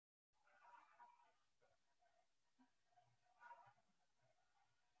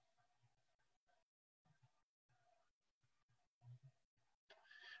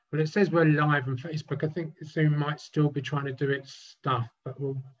Well, it says we're live on Facebook. I think Zoom might still be trying to do its stuff, but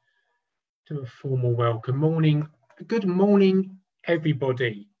we'll do a formal welcome. Morning. Good morning,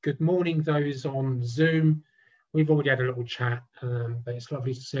 everybody. Good morning, those on Zoom. We've already had a little chat, but it's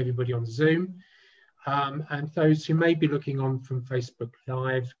lovely to see everybody on Zoom. And those who may be looking on from Facebook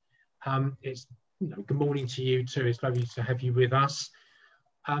Live, it's good morning to you too. It's lovely to have you with us.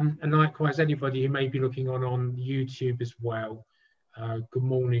 And likewise, anybody who may be looking on YouTube as well. Good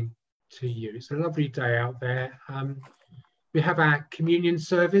morning to you. It's a lovely day out there. We have our communion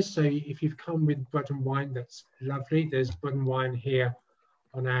service, so if you've come with bread and wine, that's lovely. There's bread and wine here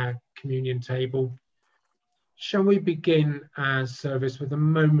on our communion table. Shall we begin our service with a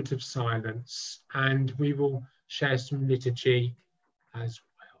moment of silence, and we will share some liturgy as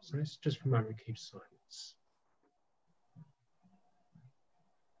well. So let's just for a moment keep silence.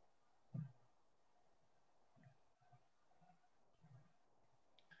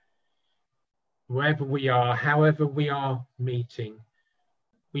 Wherever we are, however we are meeting,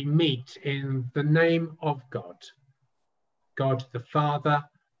 we meet in the name of God. God the Father,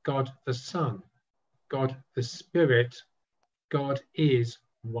 God the Son, God the Spirit, God is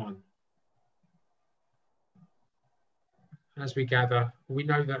one. As we gather, we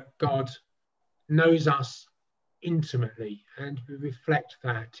know that God knows us intimately, and we reflect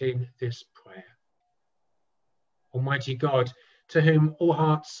that in this prayer. Almighty God, to whom all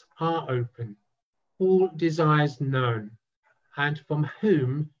hearts are open, all desires known, and from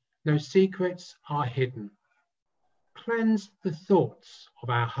whom no secrets are hidden. Cleanse the thoughts of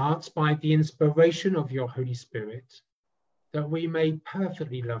our hearts by the inspiration of your Holy Spirit, that we may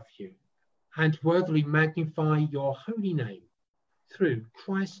perfectly love you and worthily magnify your holy name, through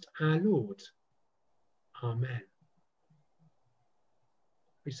Christ our Lord. Amen.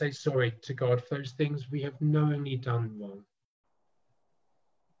 We say sorry to God for those things we have knowingly done wrong.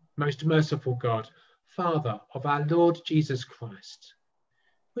 Most merciful God, Father of our Lord Jesus Christ,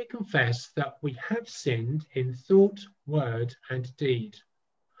 we confess that we have sinned in thought, word, and deed.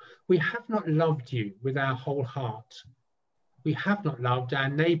 We have not loved you with our whole heart. We have not loved our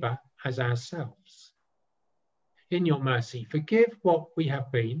neighbour as ourselves. In your mercy, forgive what we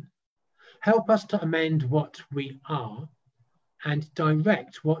have been, help us to amend what we are, and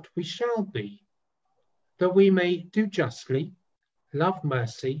direct what we shall be, that we may do justly, love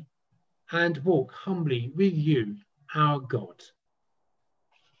mercy, and walk humbly with you, our God.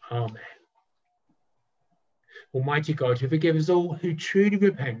 Amen. Almighty God, who forgives all who truly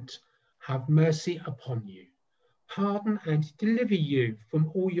repent, have mercy upon you, pardon and deliver you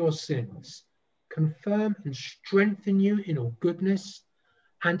from all your sins, confirm and strengthen you in all goodness,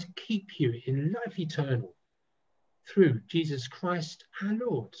 and keep you in life eternal, through Jesus Christ our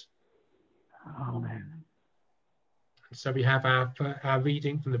Lord. Amen. And so we have our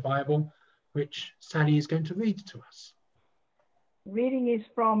reading from the Bible, which Sally is going to read to us. Reading is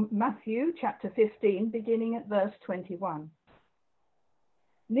from Matthew chapter 15, beginning at verse 21.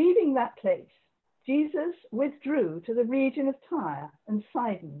 Leaving that place, Jesus withdrew to the region of Tyre and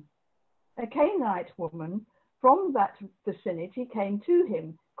Sidon. A Canaanite woman from that vicinity came to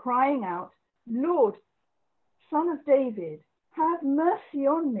him, crying out, "Lord, Son of David, have mercy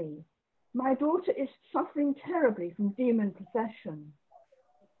on me. My daughter is suffering terribly from demon possession."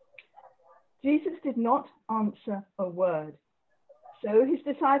 Jesus did not answer a word. So his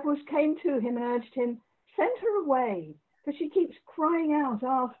disciples came to him and urged him, "Send her away, for she keeps crying out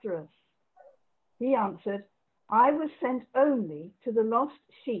after us." He answered, "I was sent only to the lost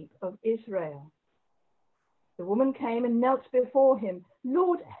sheep of Israel." The woman came and knelt before him.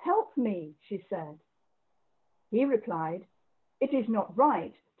 "Lord, help me," she said. He replied, "It is not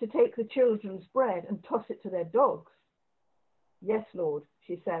right to take the children's bread and toss it to their dogs." "Yes, Lord,"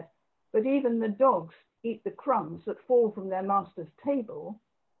 she said, "but even the dogs eat the crumbs that fall from their master's table."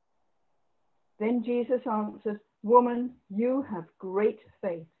 Then Jesus answered, "Woman, you have great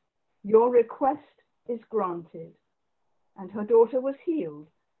faith. Your request is granted." And her daughter was healed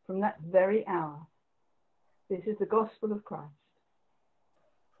from that very hour. This is the gospel of Christ.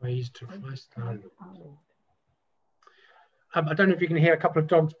 Praise to Christ our Lord. I don't know if you can hear a couple of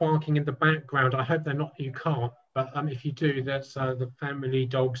dogs barking in the background. I hope you can't, but if you do, that's the family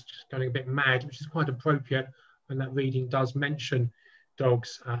dogs just going a bit mad, which is quite appropriate when that reading does mention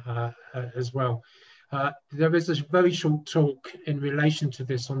dogs as well. There is a very short talk in relation to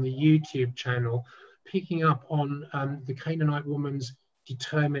this on the YouTube channel, picking up on the Canaanite woman's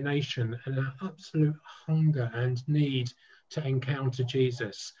determination and her absolute hunger and need to encounter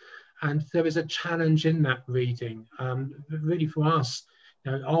Jesus. And there is a challenge in that reading, really for us.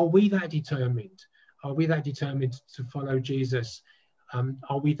 Are we that determined? Are we that determined to follow Jesus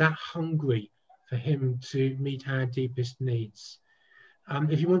Are we that hungry for him to meet our deepest needs?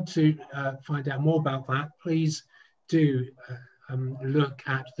 If you want to find out more about that, please do look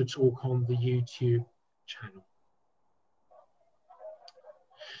at the talk on the YouTube channel.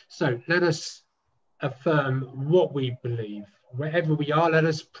 So let us affirm what we believe. Wherever we are, let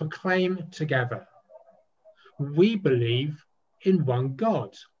us proclaim together. We believe in one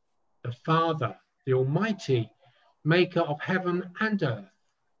God, the Father, the Almighty, maker of heaven and earth,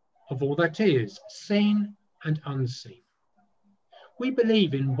 of all that is, seen and unseen. We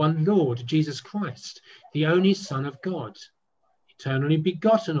believe in one Lord, Jesus Christ, the only Son of God, eternally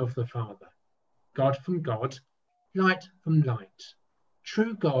begotten of the Father, God from God, light from light,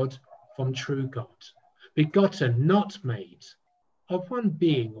 true God from true God, begotten, not made, of one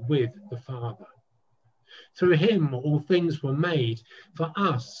being with the Father. Through him all things were made. For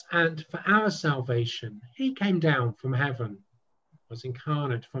us and for our salvation he came down from heaven, was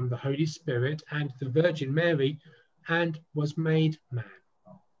incarnate from the Holy Spirit and the Virgin Mary, and was made man.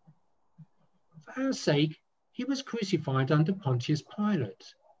 For our sake he was crucified under Pontius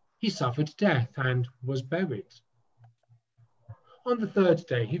Pilate. He suffered death and was buried. On the third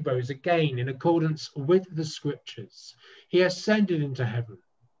day he rose again in accordance with the Scriptures. He ascended into heaven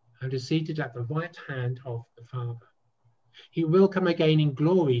and is seated at the right hand of the Father. He will come again in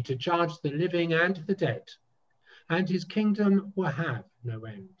glory to judge the living and the dead, and his kingdom will have no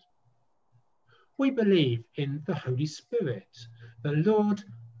end. We believe in the Holy Spirit, the Lord,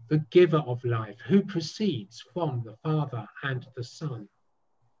 the giver of life, who proceeds from the Father and the Son,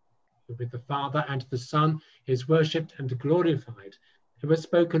 who with the Father and the Son is worshipped and glorified, who has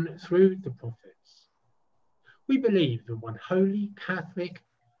spoken through the prophets. We believe in one holy, Catholic,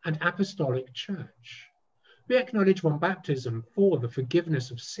 and apostolic church. We acknowledge one baptism for the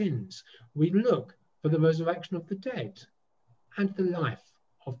forgiveness of sins. We look for the resurrection of the dead and the life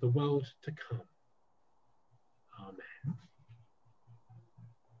of the world to come. Amen.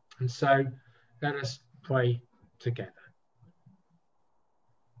 And so let us pray together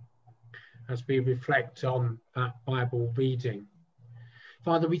as we reflect on that Bible reading.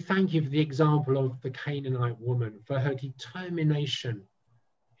 Father, we thank you for the example of the Canaanite woman, for her determination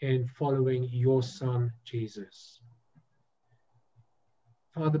in following your Son, Jesus.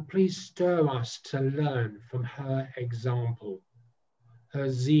 Father, please stir us to learn from her example, her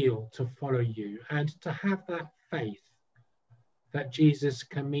zeal to follow you, and to have that faith that Jesus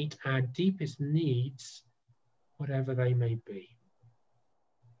can meet our deepest needs, whatever they may be.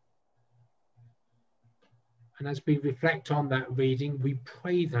 And as we reflect on that reading, we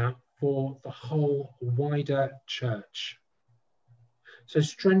pray that for the whole wider church. So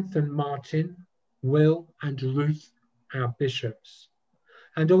strengthen Martin, Will, and Ruth, our bishops,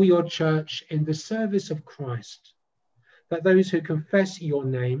 and all your church in the service of Christ, that those who confess your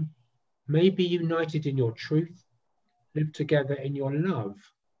name may be united in your truth, live together in your love,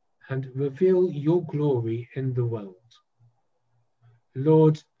 and reveal your glory in the world.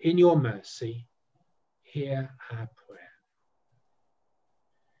 Lord, in your mercy, hear our prayer.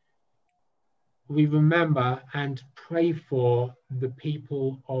 We remember and pray for the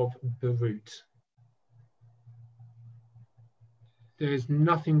people of Beirut. There is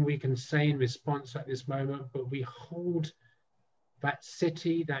nothing we can say in response at this moment, but we hold that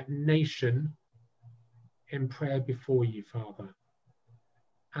city, that nation in prayer before you, Father.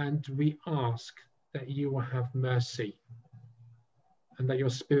 And we ask that you will have mercy and that your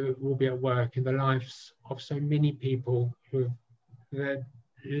Spirit will be at work in the lives of so many people who their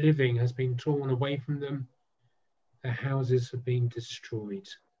living has been torn away from them, their houses have been destroyed.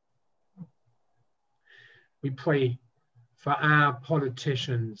 We pray for our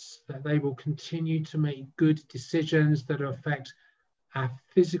politicians, that they will continue to make good decisions that affect our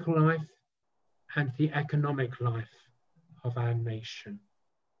physical life and the economic life of our nation.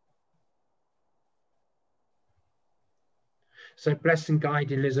 So bless and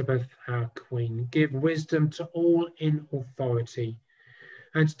guide Elizabeth, our Queen. Give wisdom to all in authority,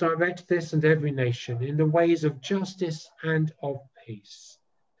 and direct this and every nation in the ways of justice and of peace,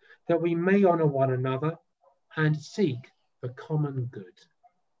 that we may honour one another and seek the common good.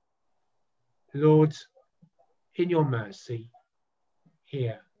 Lord, in your mercy,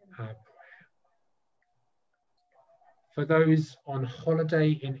 hear our prayer. For those on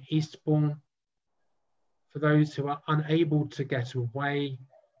holiday in Eastbourne, for those who are unable to get away,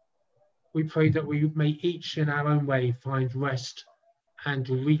 we pray that we may each in our own way find rest and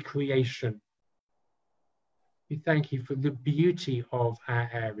recreation. We thank you for the beauty of our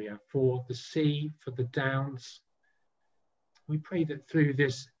area, for the sea, for the downs. We pray that through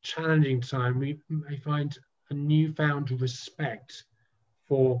this challenging time, we may find a newfound respect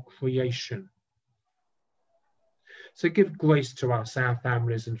for creation. So give grace to us, our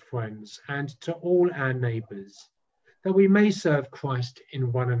families and friends, and to all our neighbours, that we may serve Christ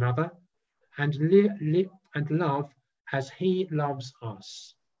in one another and love as he loves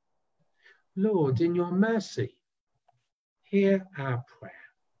us. Lord, in your mercy, hear our prayer.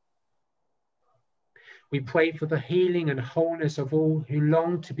 We pray for the healing and wholeness of all who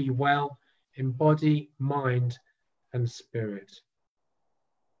long to be well in body, mind, and spirit.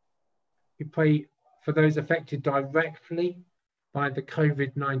 We pray for those affected directly by the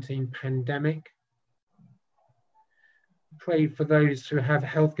COVID-19 pandemic. We pray for those who have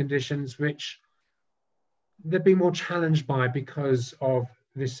health conditions which they've been more challenged by because of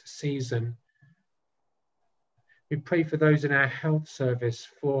this season. We pray for those in our health service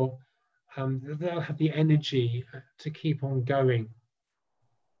for that they'll have the energy to keep on going.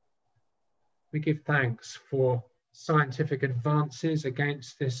 We give thanks for scientific advances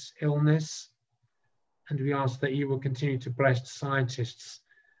against this illness, and we ask that you will continue to bless scientists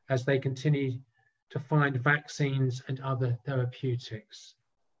as they continue to find vaccines and other therapeutics.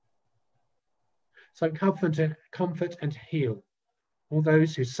 So comfort and heal all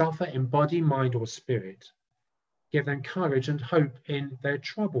those who suffer in body, mind, or spirit. Give them courage and hope in their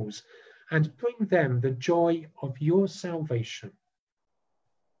troubles, and bring them the joy of your salvation.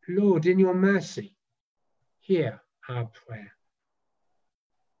 Lord, in your mercy, hear our prayer.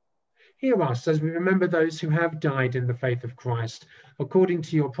 Hear us as we remember those who have died in the faith of Christ. According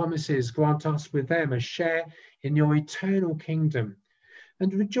to your promises, grant us with them a share in your eternal kingdom,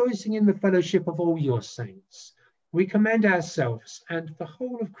 and rejoicing in the fellowship of all your saints, we commend ourselves and the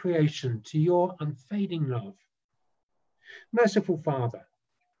whole of creation to your unfading love. Merciful Father,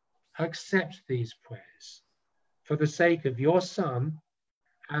 accept these prayers for the sake of your Son,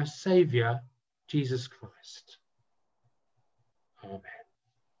 our Saviour, Jesus Christ. Amen.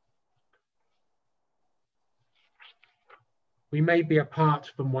 We may be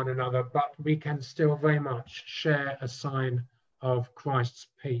apart from one another, but we can still very much share a sign of Christ's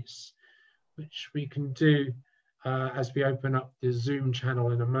peace, which we can do as we open up the Zoom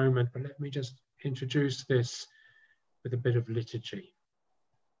channel in a moment. But let me just introduce this with a bit of liturgy.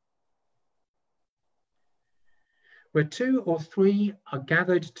 Where 2 or 3 are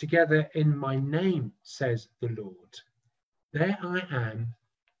gathered together in my name, says the Lord, there I am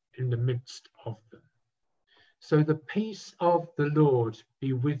in the midst of them. So the peace of the Lord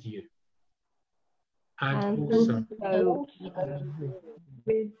be with you. And also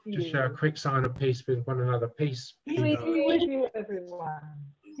with you. To share a quick sign of peace with one another. Peace be with you, everyone.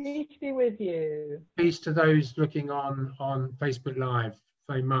 Peace be with you. Peace to those looking on Facebook Live.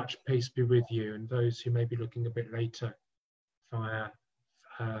 Very much peace be with you, and those who may be looking a bit later via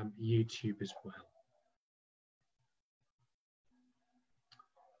YouTube as well.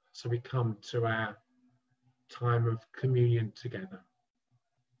 So we come to our time of communion together.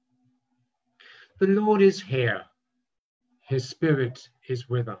 The Lord is here. His Spirit is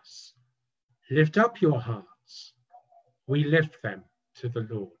with us. Lift up your hearts. We lift them to the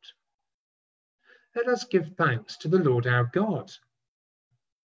Lord. Let us give thanks to the Lord our God.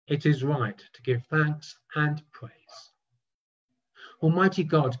 It is right to give thanks and praise. Almighty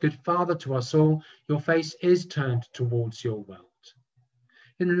God, good Father to us all, your face is turned towards your world.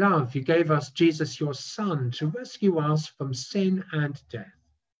 In love, you gave us Jesus, your Son, to rescue us from sin and death.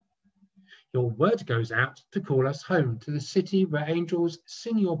 Your word goes out to call us home to the city where angels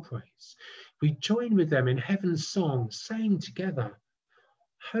sing your praise. We join with them in heaven's song, saying together,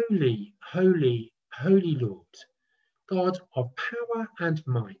 Holy, holy, holy Lord, God of power and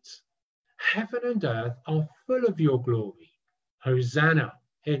might. Heaven and earth are full of your glory. Hosanna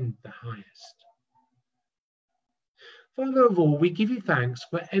in the highest. Father of all, we give you thanks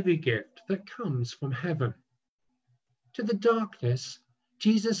for every gift that comes from heaven. To the darkness,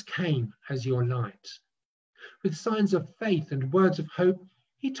 Jesus came as your light. With signs of faith and words of hope,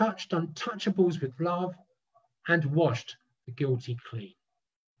 he touched untouchables with love and washed the guilty clean.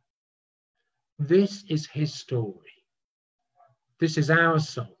 This is his story. This is our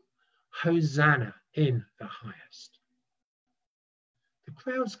song. Hosanna in the highest. The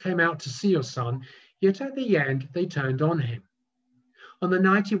crowds came out to see your Son, yet at the end they turned on him. On the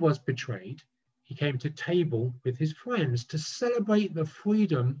night he was betrayed, he came to table with his friends to celebrate the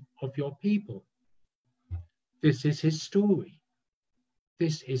freedom of your people. This is his story.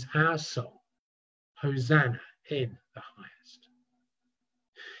 This is our song. Hosanna in the highest.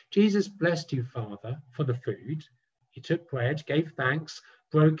 Jesus blessed you, Father, for the food. He took bread, gave thanks,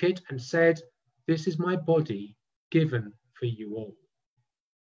 broke it, and said, This is my body given for you all.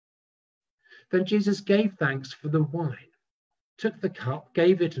 Then Jesus gave thanks for the wine, took the cup,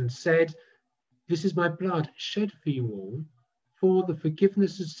 gave it, and said, "This is my blood shed for you all, for the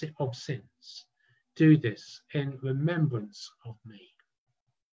forgiveness of sins. Do this in remembrance of me."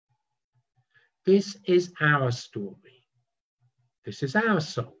 This is our story. This is our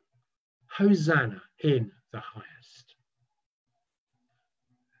song. Hosanna in the highest.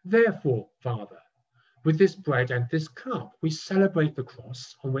 Therefore, Father, with this bread and this cup, we celebrate the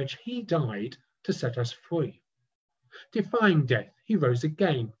cross on which he died to set us free. Defying death, he rose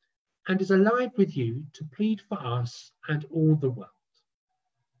again and is alive with you to plead for us and all the world.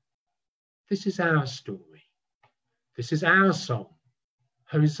 This is our story. This is our song.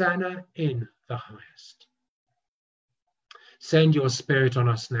 Hosanna in the highest. Send your Spirit on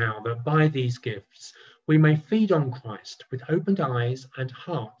us now, that by these gifts we may feed on Christ with opened eyes and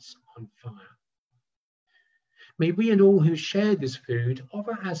hearts on fire. May we and all who share this food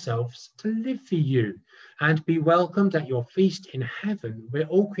offer ourselves to live for you and be welcomed at your feast in heaven, where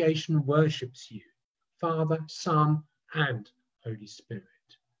all creation worships you, Father, Son, and Holy Spirit.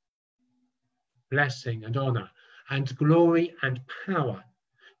 Blessing and honour and glory and power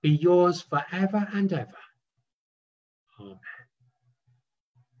be yours forever and ever. Amen.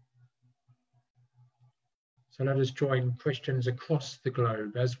 So let us join Christians across the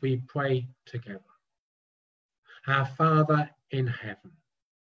globe as we pray together. Our Father in heaven,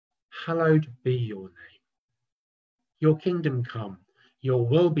 hallowed be your name. Your kingdom come, your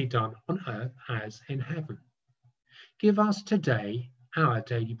will be done on earth as in heaven. Give us today our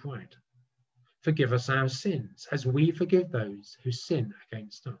daily bread. Forgive us our sins, as we forgive those who sin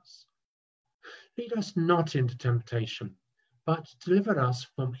against us. Lead us not into temptation, but deliver us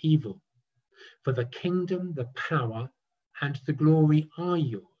from evil. For the kingdom, the power, and the glory are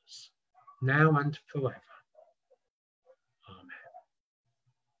yours, now and forever. Amen.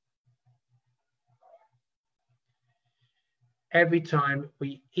 Every time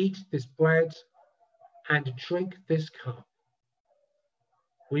we eat this bread and drink this cup,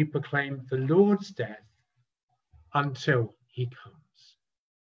 we proclaim the Lord's death until he comes.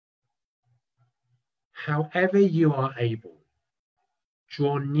 However you are able,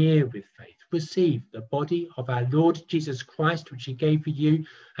 draw near with faith, receive the body of our Lord Jesus Christ, which he gave for you,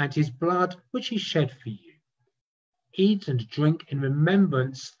 and his blood, which he shed for you. Eat and drink in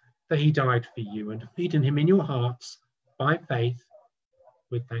remembrance that he died for you, and feed in him in your hearts by faith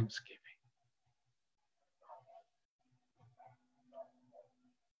with thanksgiving.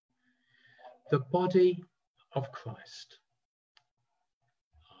 The body of Christ.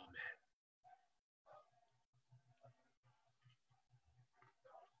 Amen.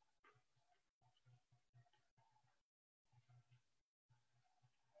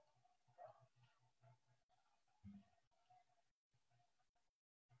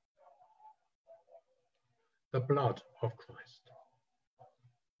 The blood of Christ.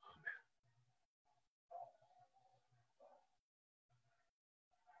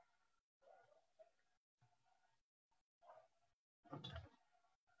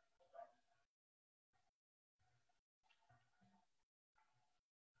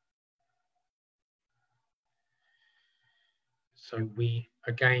 So we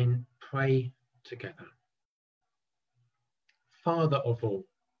again pray together. Father of all,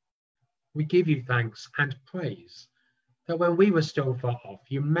 we give you thanks and praise that when we were still far off,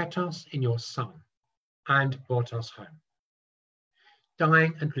 you met us in your Son and brought us home.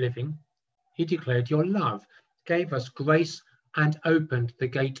 Dying and living, he declared your love, gave us grace, and opened the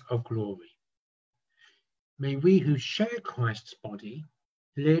gate of glory. May we who share Christ's body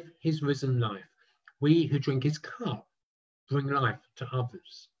live his risen life. We who drink his cup bring life to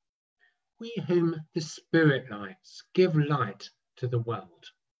others. We whom the Spirit lights give light to the world.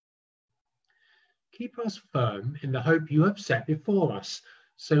 Keep us firm in the hope you have set before us,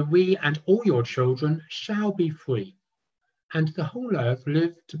 so we and all your children shall be free, and the whole earth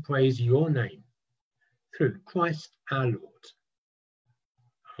live to praise your name. Through Christ our Lord.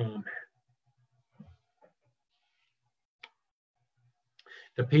 Amen.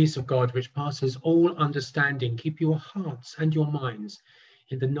 The peace of God, which passes all understanding, keep your hearts and your minds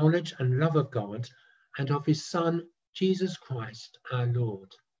in the knowledge and love of God and of his Son, Jesus Christ, our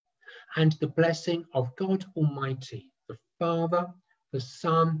Lord. And the blessing of God Almighty, the Father, the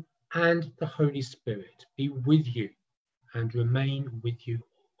Son, and the Holy Spirit be with you and remain with you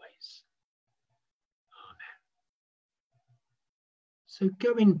always. Amen. So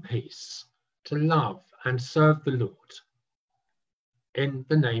go in peace to love and serve the Lord. In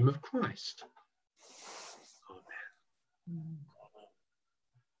the name of Christ. Amen.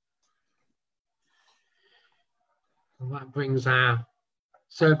 Well, that brings our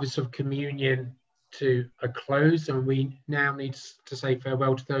service of communion to a close, and we now need to say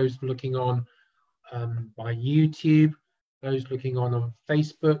farewell to those looking on by YouTube, those looking on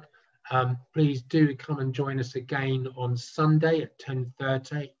Facebook. Please do come and join us again on Sunday at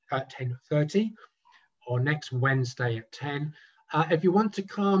 10:30, or next Wednesday at 10. If you want to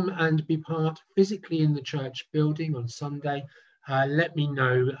come and be part physically in the church building on Sunday, let me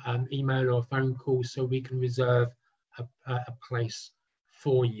know, email or phone call, so we can reserve a place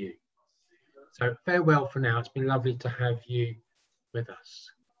for you. So farewell for now. It's been lovely to have you with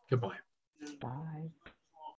us. Goodbye. Bye.